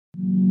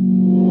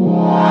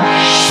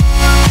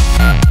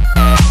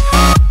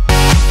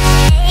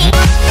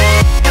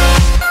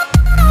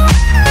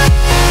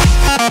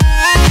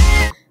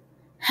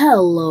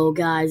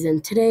guys,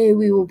 and today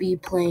we will be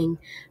playing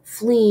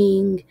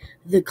Fleeing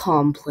the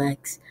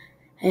Complex.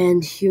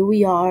 And here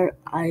we are.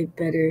 I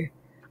better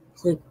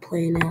click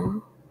play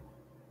now.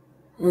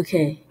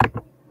 Okay.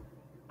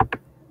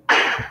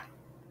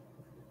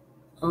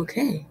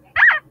 Okay.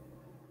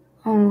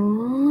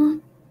 Aww.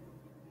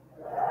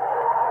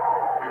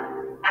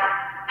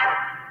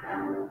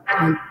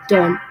 Dun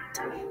dun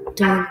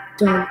dun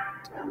dun.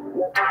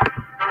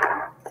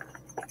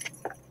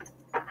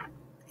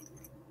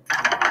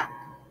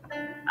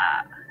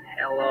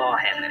 Hello,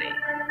 Henry.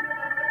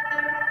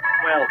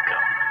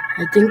 Welcome.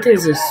 I think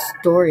there's a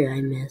story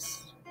I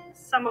missed.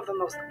 Some of the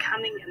most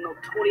cunning and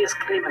notorious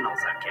criminals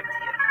are kept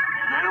here.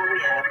 And now we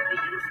have the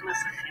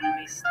infamous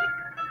Henry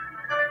Stickmen.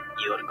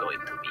 You're going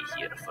to be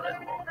here for a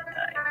long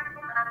time.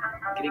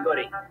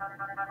 Grigori,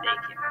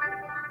 take him.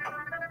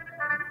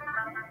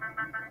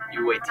 You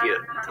wait here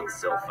until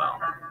so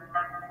found.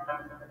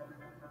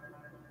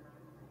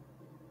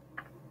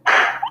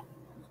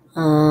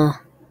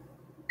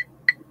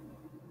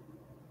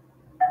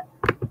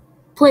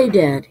 Play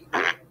dead.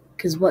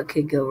 Cause what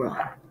could go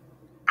wrong?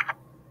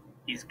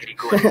 He's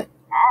Grigori.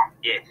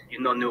 Yeah, you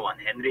know new one,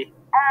 Henry?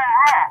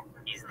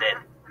 He's dead.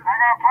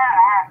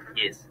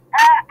 Yes.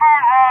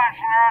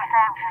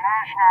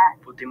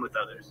 Put him with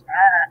others.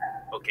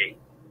 Okay.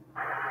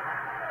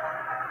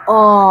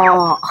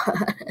 Oh,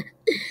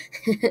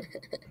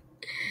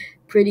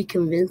 pretty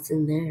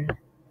convincing there.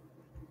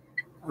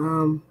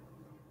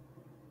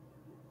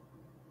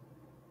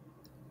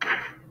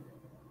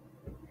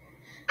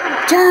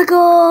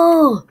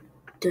 Jago!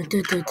 Am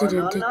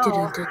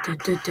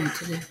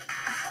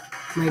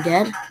I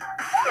dead?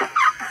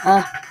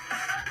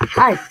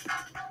 Hi.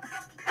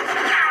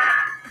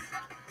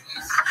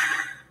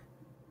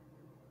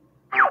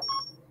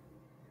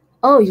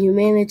 Oh, you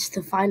managed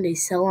to find a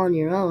cell on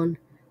your own.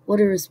 What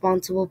a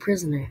responsible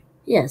prisoner.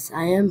 Yes,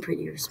 I am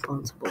pretty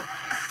responsible.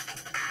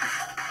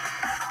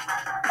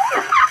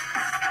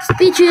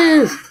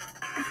 Speeches!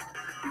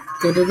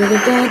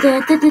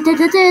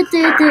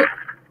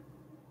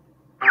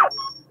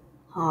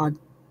 Oh,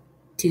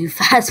 too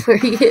fast for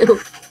you.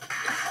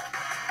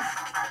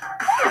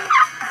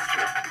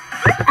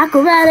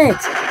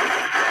 Acrobatics!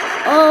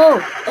 Oh,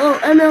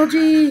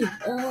 MLG!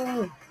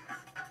 Oh.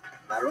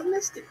 Why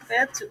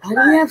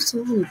do we have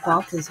so many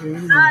boxes here?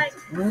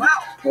 What?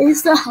 Hey,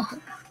 stop!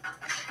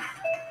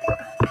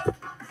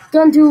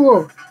 Gun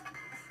duel!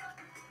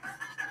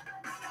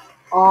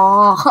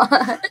 Oh.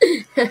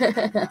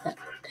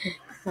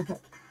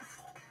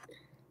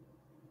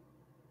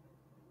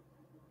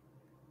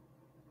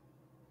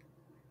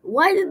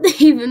 Why did they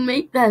even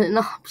make that an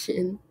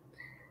option?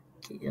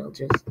 Okay, I'll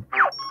just...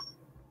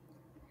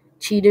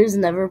 Cheaters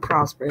never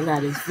prosper.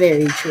 That is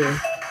very true.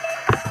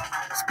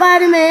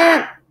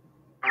 Spider-Man!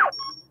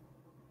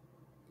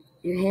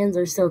 Your hands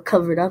are so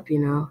covered up, you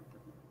know.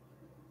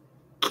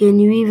 Can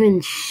you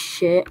even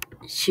shoot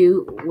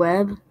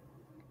web?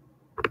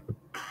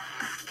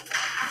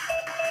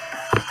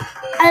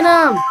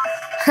 Item!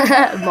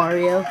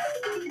 Mario.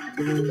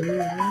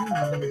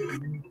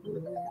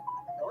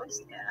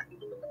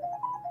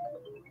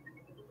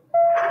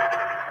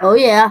 Oh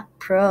yeah,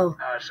 pro.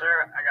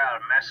 Sir, I got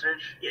a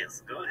message.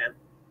 Yes, go ahead.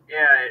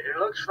 Yeah, it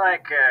looks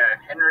like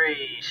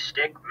Henry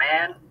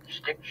Stickmen.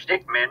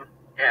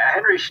 Yeah,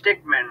 Henry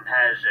Stickmen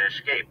has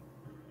escaped.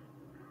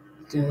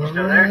 Still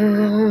there?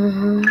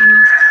 Attention.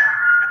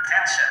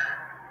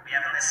 We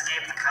have an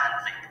escaped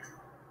convict.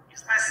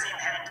 He's last seen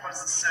heading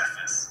towards the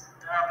surface.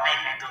 Don't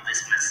make me do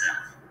this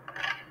myself.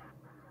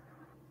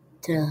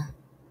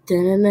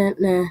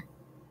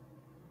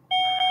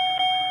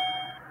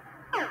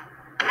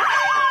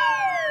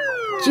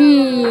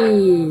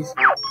 Jeez.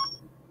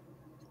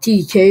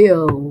 TKO.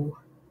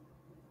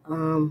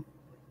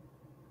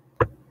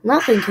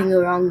 Nothing can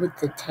go wrong with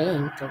the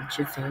tank, don't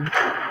you think?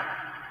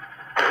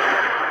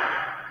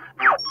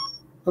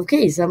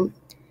 Okay,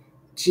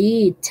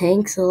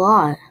 tanks a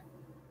lot.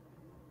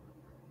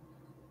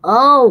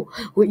 Oh,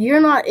 well, you're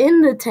not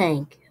in the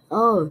tank.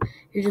 Oh,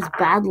 you're just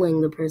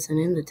battling the person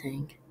in the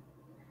tank.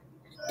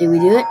 Did we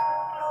do it?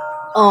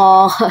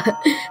 Oh.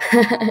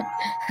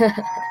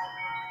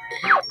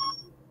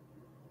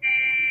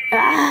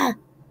 Ah.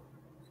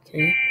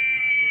 Okay.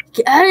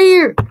 Get out of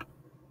here!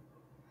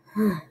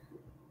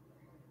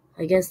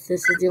 I guess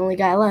this is the only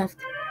guy left.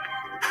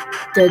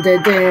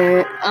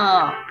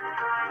 Oh.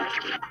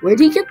 Where'd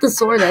he get the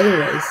sword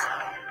anyways?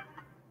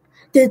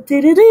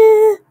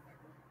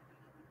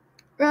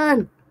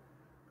 Run!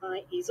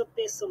 Alright, he's up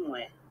there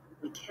somewhere.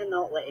 We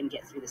cannot let him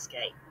get through this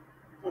gate.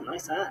 Oh,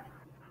 nice hat.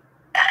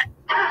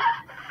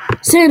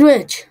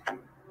 Sandwich!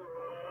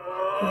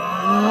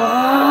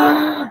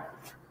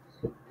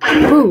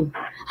 Boom!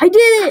 I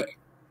did it!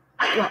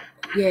 Well,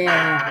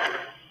 yeah.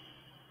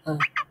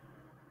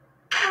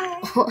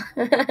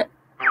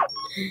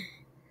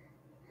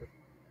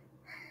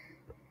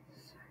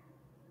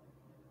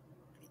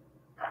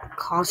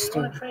 Costume.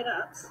 You want to trade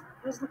hats?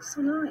 Yours looks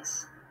so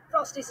nice.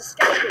 Frosty's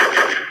escaping.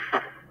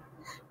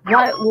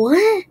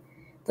 What?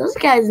 Those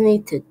guys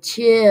need to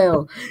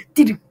chill.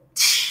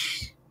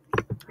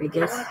 I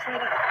guess.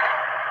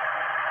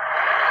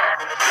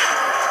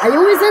 I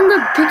always end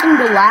up picking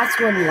the last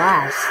one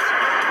last.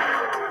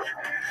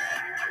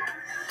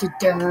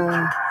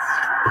 Da-da.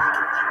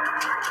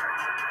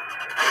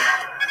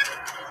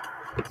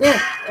 Yeah.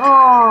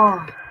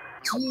 Oh,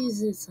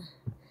 Jesus.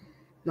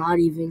 Not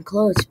even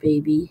close,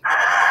 baby.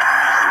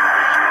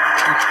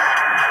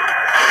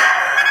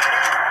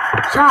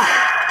 Shot.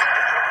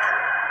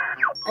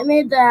 I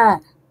made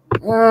that.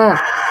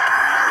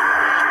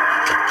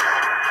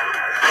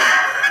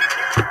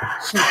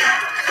 Shot.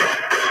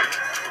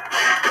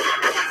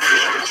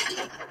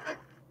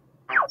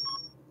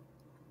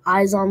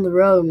 Eyes on the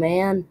road,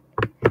 man.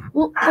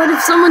 Well, what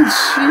if someone's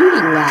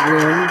shooting at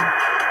him?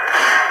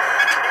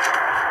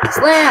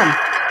 Slam!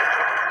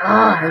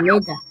 Oh, I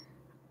made that.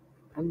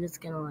 I'm just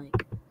gonna, like,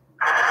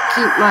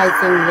 keep my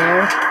thing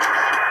there.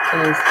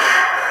 Because...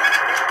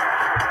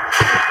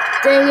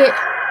 Dang it!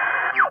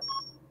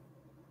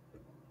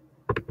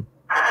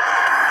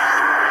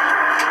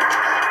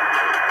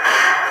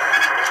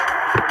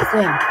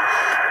 Slam.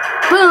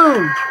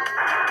 Boom!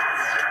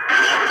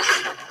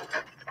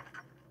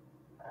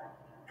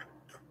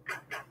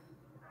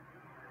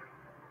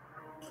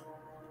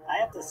 I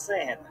have to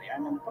say, Henry,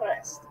 I'm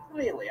impressed.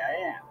 Really, I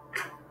am.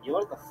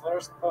 You're the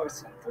first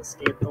person to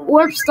escape the war.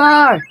 Warp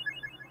Star!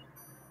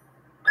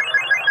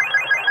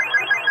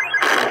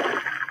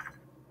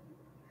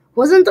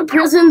 Wasn't the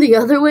prison the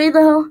other way,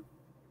 though?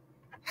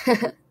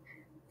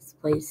 This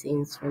place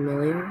seems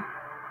familiar.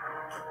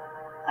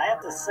 I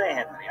have to say,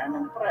 Henry, I'm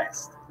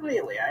impressed.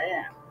 Really, I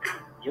am.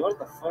 You're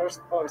the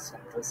first person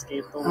to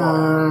escape the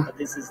war, but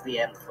this is the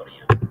end for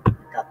you.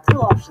 Got two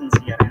options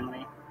here,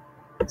 Henry.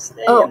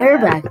 Stay Oh, in there.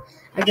 airbag.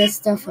 I guess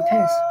stuff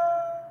repairs.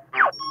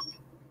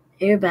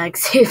 Airbags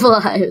save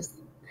lives.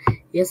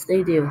 Yes,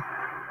 they do.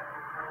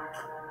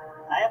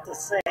 I have to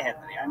say,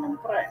 Henry, I'm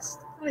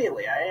impressed.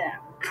 Really, I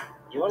am.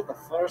 You're the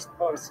first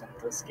person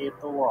to escape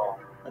the wall,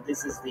 but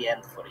this is the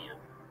end for you.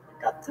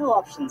 Got two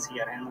options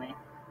here, Henry.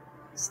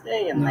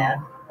 Stay in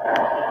there,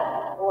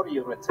 or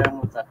you return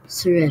with us.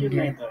 Surrender. You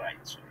made the right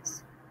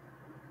choice.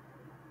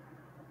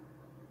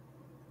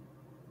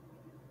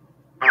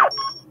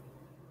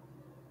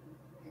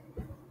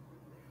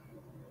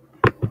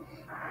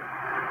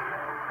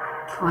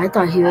 Oh, I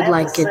thought he would,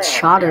 like, get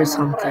shot or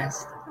something.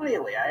 Impressed.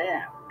 Really, I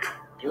am.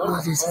 You're the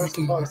This is first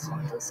getting person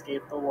annoying. to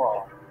escape the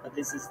wall, but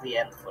this is the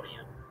end for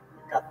you.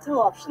 Got two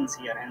options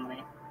here,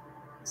 Henry.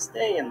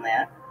 Stay in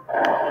there,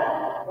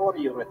 or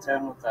you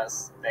return with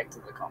us back to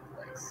the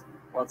complex.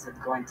 What's it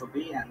going to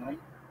be, Henry?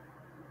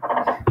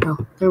 No,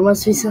 there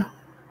must be some.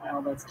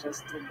 Well, that's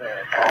just too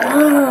bad.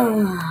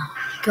 Oh,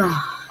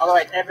 God.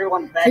 Alright,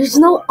 everyone back There's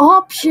to no work. Don't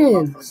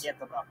options. forget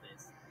about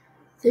this.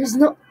 There's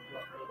no.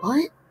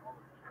 What?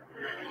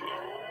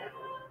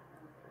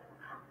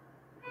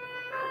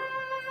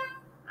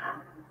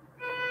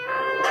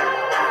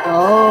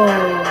 Oh.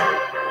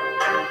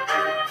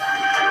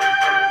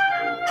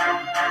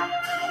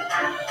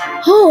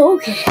 Oh,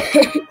 okay.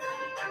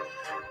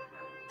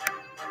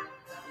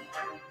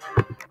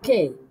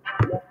 Okay.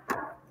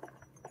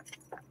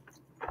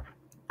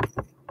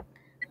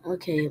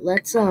 Okay,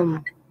 let's, Oh,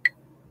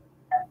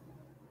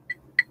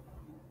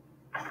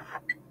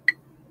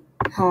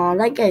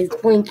 that guy's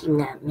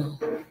blinking at me.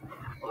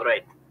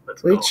 Alright,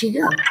 let's Where'd go. she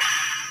go?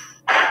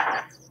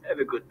 Have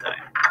a good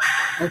time.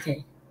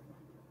 Okay.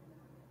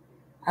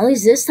 At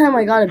least this time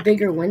I got a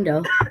bigger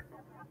window.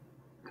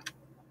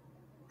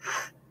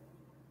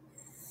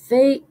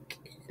 Fake.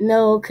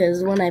 No,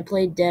 because when I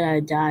played dead, I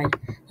died.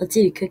 Let's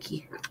eat a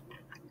cookie.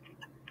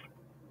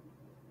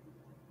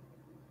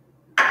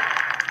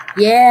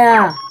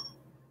 Yeah.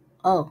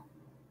 Oh.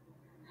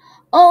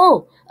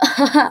 Oh!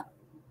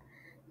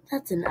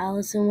 That's an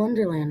Alice in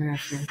Wonderland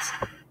reference.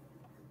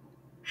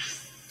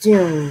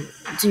 Doom,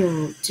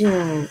 doom,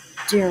 doom,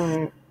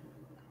 doom.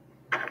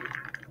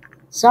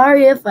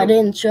 Sorry if I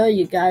didn't show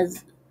you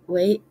guys.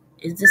 Wait,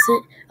 is this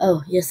it?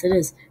 Oh, yes, it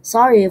is.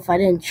 Sorry if I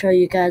didn't show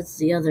you guys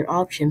the other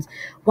options.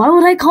 Why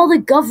would I call the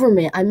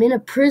government? I'm in a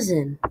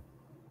prison.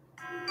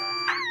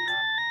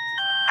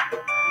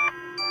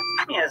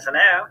 Yes,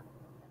 hello.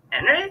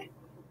 Henry?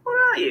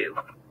 Where are you?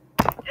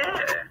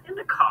 Yeah, in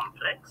the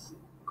complex.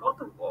 Got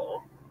the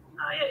wall.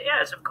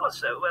 Yes, of course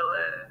so.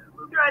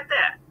 We'll be right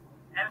there.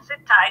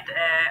 Sit tight.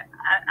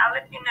 I'll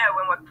let you know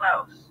when we're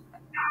close.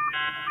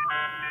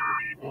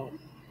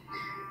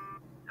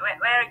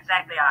 Where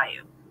exactly are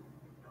you?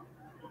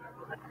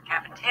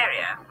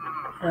 Cafeteria?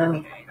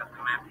 Okay, got the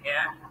map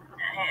here.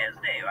 Yes,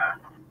 there you are.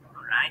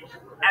 Alright.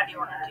 How do you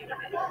want to do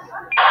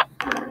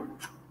this?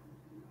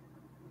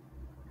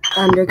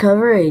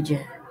 Undercover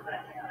agent.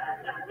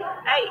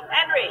 Hey,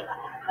 Henry!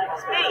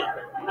 It's me!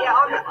 Yeah,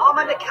 I'm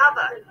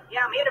undercover.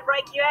 Yeah, I'm here to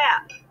break you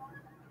out.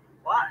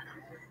 What?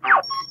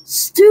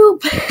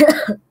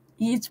 Stupid!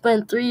 You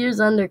spent 3 years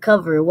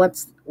undercover. What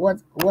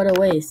a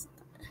waste.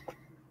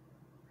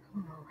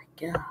 Oh my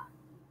god.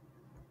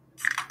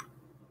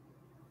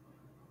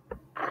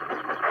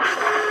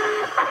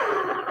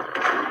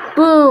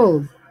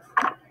 Boom!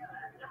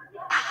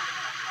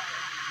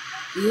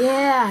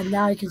 Yeah,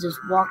 now I can just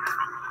walk.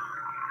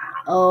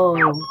 Oh,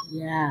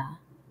 yeah.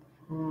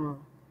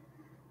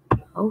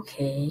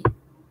 Okay.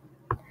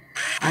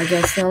 I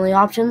guess the only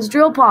option is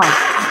drill pod.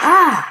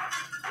 Ah!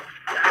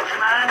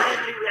 Come on,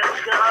 Henry,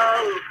 let's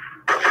go.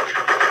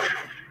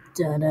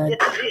 Da-da. Get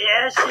to the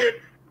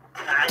airship.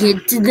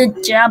 Get to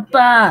the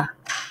chopper.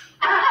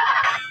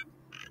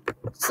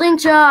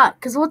 Slingshot,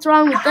 because what's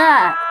wrong with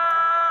that?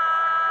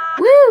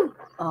 Woo!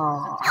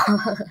 Oh.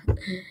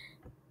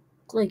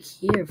 Click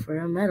here for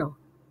a medal.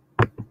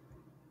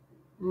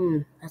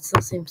 That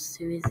still seems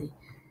too easy.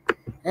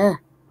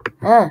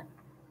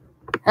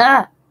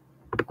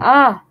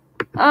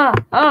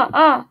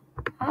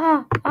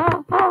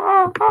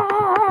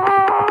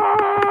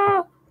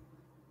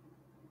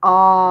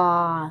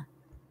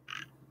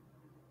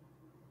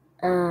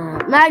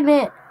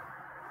 Magnet.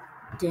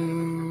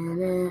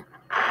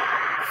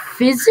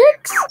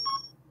 Physics?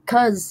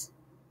 Cause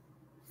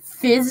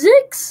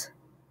physics?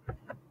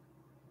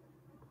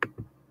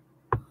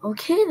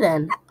 Okay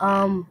then.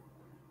 Oh,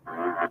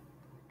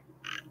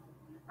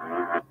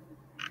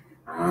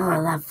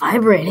 that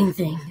vibrating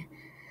thing.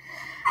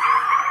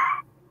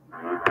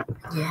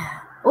 Yeah.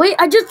 Wait,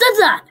 I just did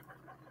that!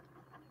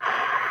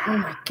 Oh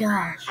my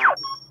gosh.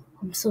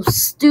 I'm so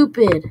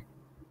stupid.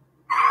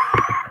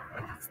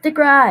 Stick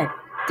ride.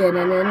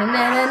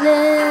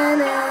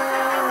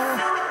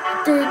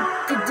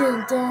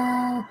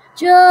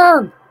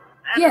 Jump!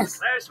 That Yes. was a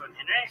close one,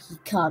 Henry. He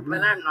caught me.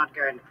 But I'm not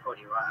going to pull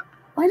you up.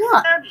 Why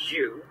not? Without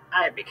you,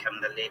 I become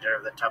the leader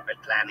of the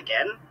Tuppet clan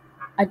again.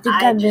 I think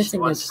I I'm just missing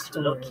a wanted to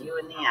story. look you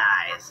in the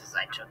eyes as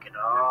I took it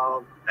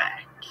all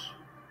back.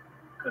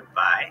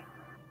 Goodbye.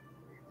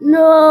 No!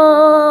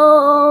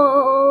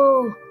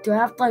 Do I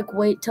have to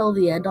wait till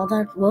the end on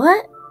that?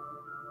 What?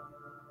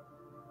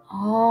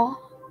 Oh,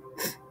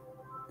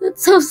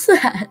 that's so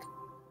sad.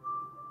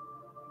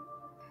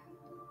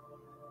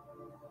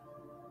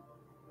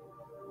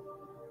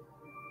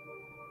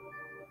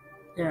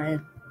 There I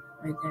am,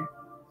 right there.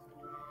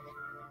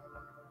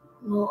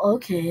 Well,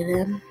 okay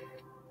then.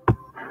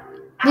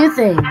 New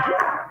thing.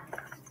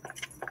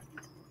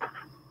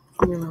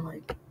 I'm gonna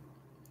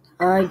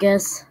I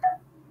guess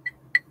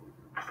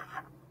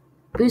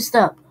boost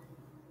up.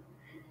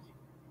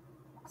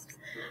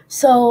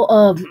 So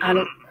I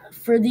don't.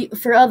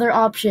 For other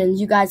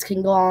options, you guys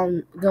can go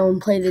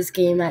and play this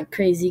game at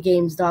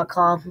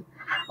crazygames.com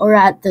or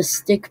at the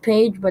stick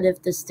page. But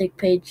if the stick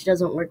page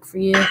doesn't work for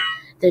you,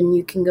 then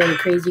you can go to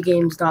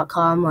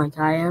crazygames.com like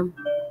I am.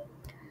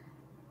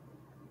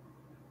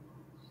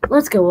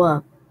 Let's go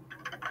up.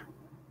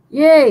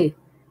 Yay!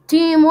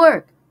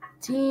 Teamwork!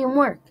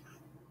 Teamwork!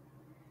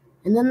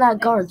 And then that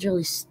guard's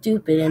really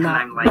stupid and not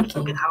I'm like,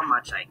 looking. look at how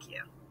much I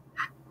care.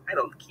 I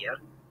don't care.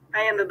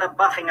 I ended up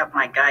buffing up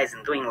my guys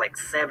and doing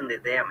 70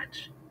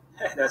 damage.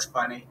 That's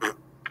funny.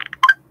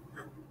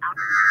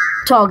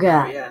 Tall Oh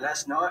guy. yeah,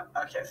 last night.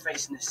 Okay,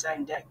 facing the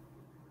same deck.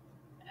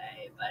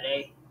 Hey,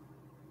 buddy.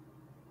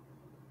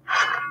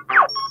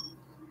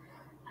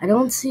 I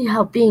don't see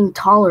how being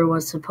taller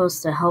was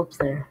supposed to help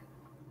there.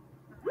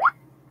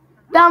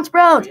 Bounce Oh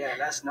Bros! yeah,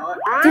 last night.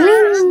 Ding!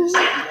 Facing the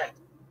same deck.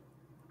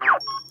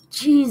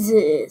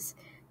 Jesus.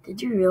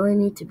 Did you really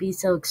need to be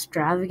so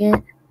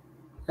extravagant?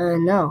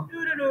 No.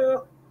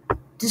 Doo-doo-doo.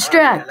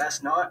 Distract. Oh yeah,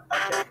 last night.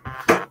 Okay.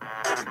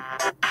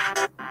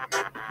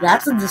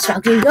 That's a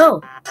distracting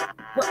go.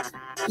 What?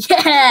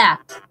 Yeah!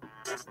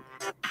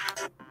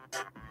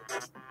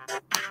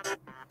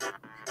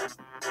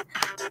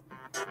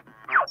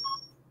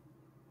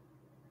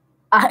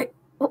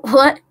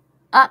 What?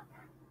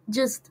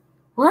 Just,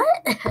 what?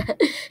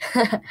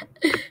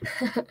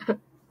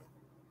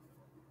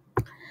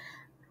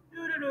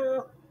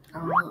 Doo-doo-doo.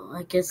 Oh,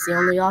 I guess the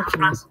only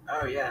option is.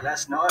 Oh yeah,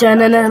 last night.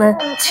 Da-na-na-na.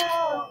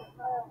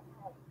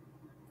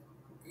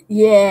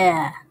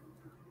 Yeah.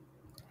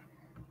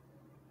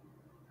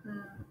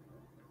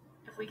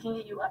 If we can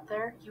get you up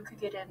there, you could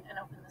get in and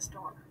open this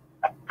door.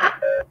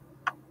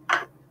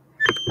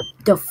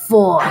 The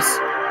Force.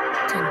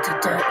 Dun, dun,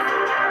 dun.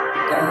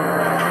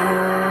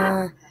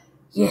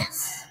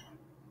 Yes.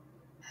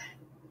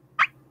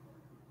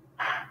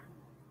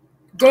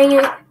 Dang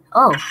it.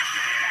 Oh.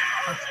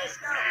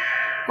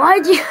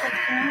 Why'd you...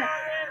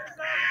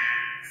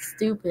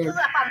 Stupid.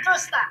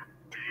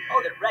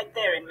 Hold it right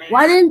there, inmate.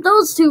 Why didn't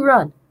those two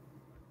run?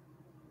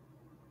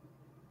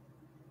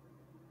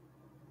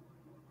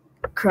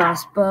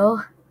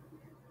 Crossbow.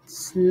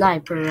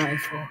 Sniper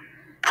rifle.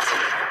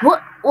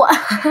 What?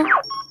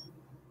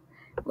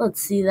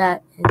 Let's see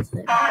that.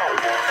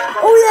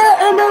 Oh yeah,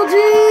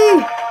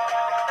 MLG!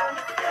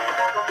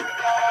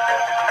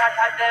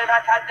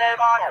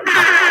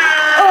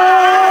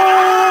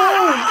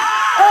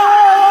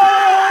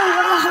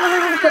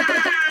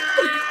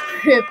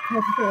 Rip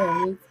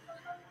pepperoni.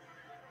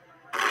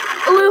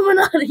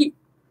 Illuminati!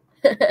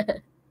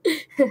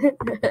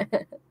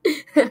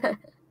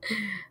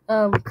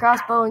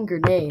 Crossbow and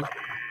grenade.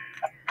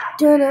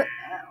 Dun-dun.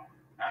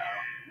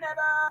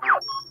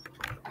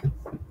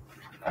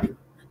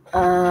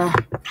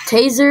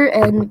 Taser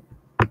and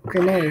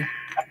grenade.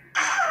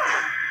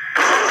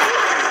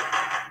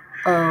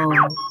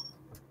 Oh.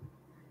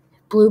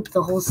 Blew up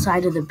the whole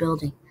side of the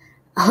building.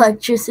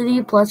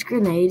 Electricity plus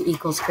grenade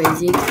equals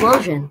crazy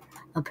explosion,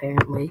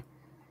 apparently.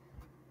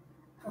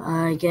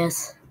 I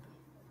guess.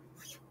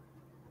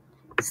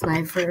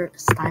 Sniper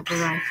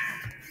rifle.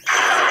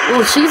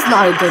 Well, she's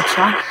not a good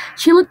shot.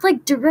 She looked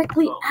like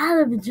directly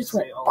at him and just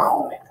went. Say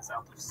all the is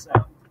out of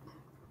cell.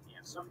 Yeah,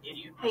 some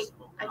idiot. Hey,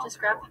 I just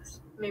grabbed these.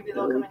 Maybe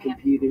they'll come in handy.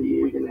 Computer,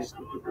 you're gonna have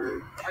to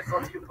do. I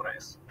thought you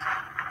press.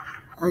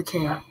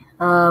 Okay.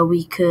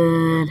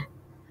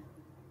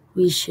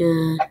 We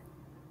should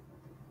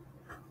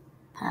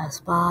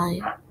pass by,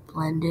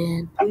 blend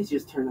in. Please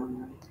just turn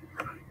on right.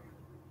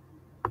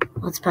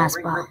 Let's pass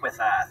We'll by. regroup with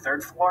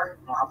third floor.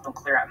 We'll help them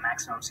clear out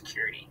maximum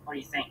security. What do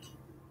you think?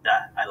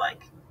 I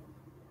like.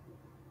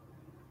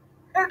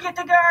 Who get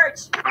the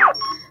guards?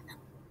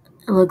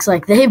 It looks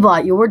like they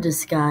bought your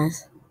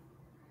disguise.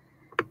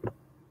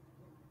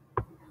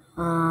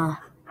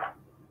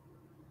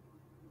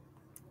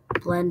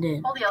 Blend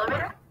in. Hold the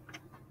elevator?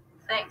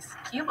 Thanks.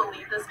 Can you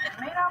believe this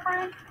inmate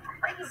outbreak?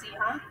 Crazy,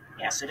 huh?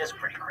 Yes, it is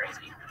pretty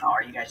crazy. Oh,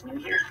 are you guys new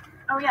here?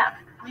 Oh yeah,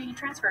 we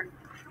transferred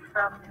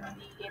from the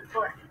 8th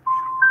floor.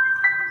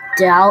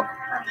 Doubt.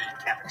 From the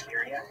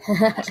cafeteria?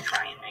 Let's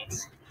try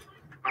inmates.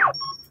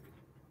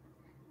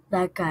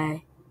 That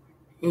guy,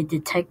 a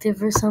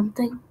detective or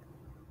something?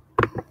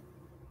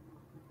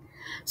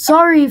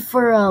 Sorry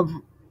for,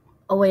 oh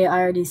wait,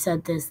 I already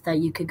said this, that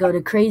you could go to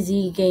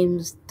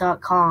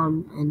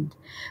crazygames.com and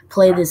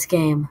play this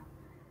game.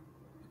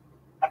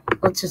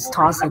 Let's just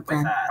toss it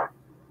then.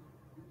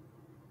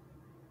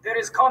 There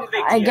is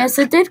convict I here. guess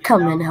it did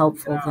come in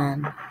helpful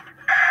then.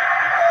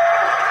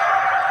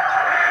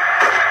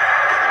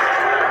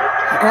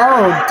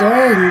 Oh,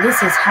 dang,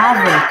 this is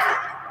havoc.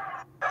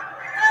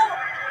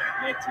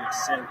 Back to your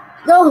cell.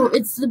 No,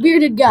 it's the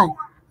bearded guy.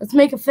 Let's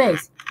make a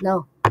face.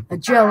 No,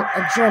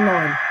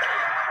 adrenaline.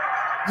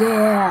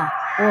 Yeah.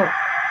 Whoa.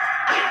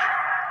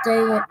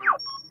 Dang it.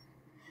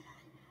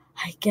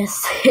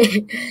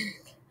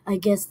 I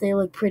guess they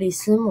look pretty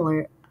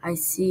similar. I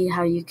see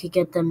how you could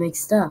get them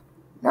mixed up.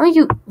 No,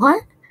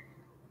 what?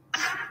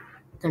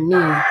 The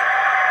knee.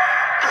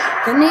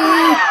 The knee!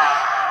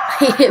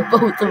 I hit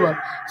both of them.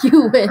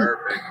 You win.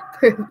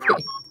 Perfect.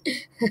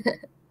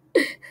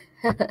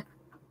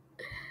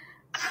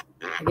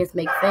 I guess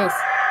make a face.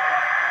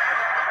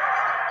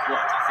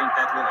 What, you think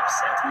that will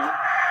upset me?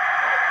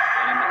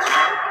 Very much.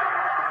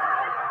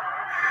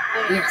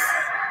 Yes.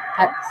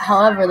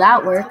 However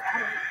that worked.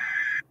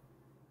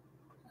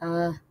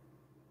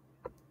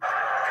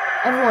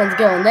 Everyone's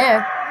going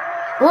there.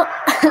 What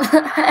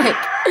the heck?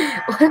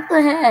 What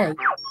the heck?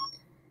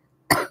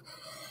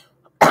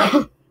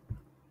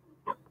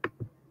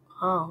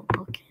 Oh,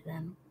 okay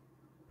then.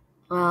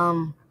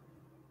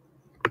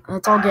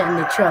 Let's all get in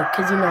the truck,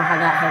 because you know how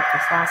that helped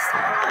us last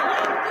time.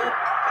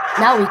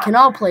 Now we can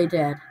all play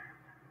dead.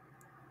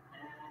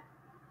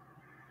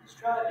 Let's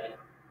try it.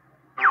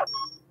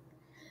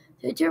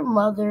 Did your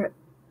mother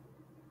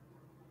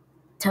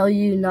tell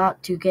you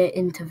not to get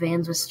into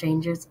vans with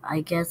strangers?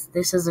 I guess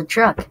this is a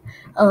truck.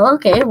 Oh,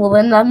 okay. Well,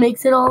 then that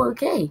makes it all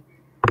okay.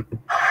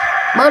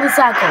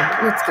 Motorcycle.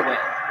 Let's go. Well, if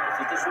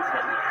it isn't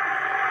heavy,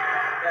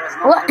 there is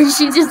no What?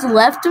 She just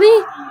left me?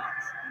 ideas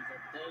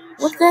in the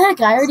day What the heck?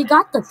 I already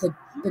got the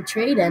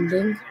trade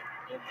ending.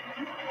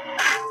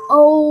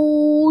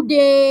 Oh,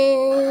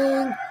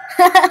 dang.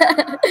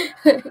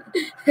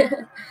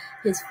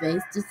 His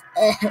face just...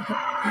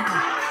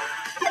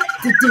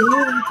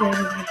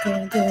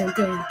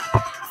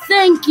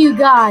 Thank you,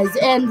 guys.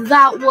 And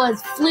that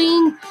was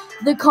Fleeing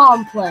the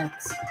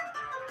Complex.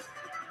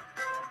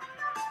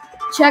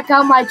 Check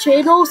out my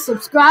channel,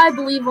 subscribe,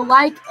 leave a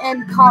like,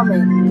 and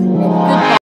comment. And goodbye.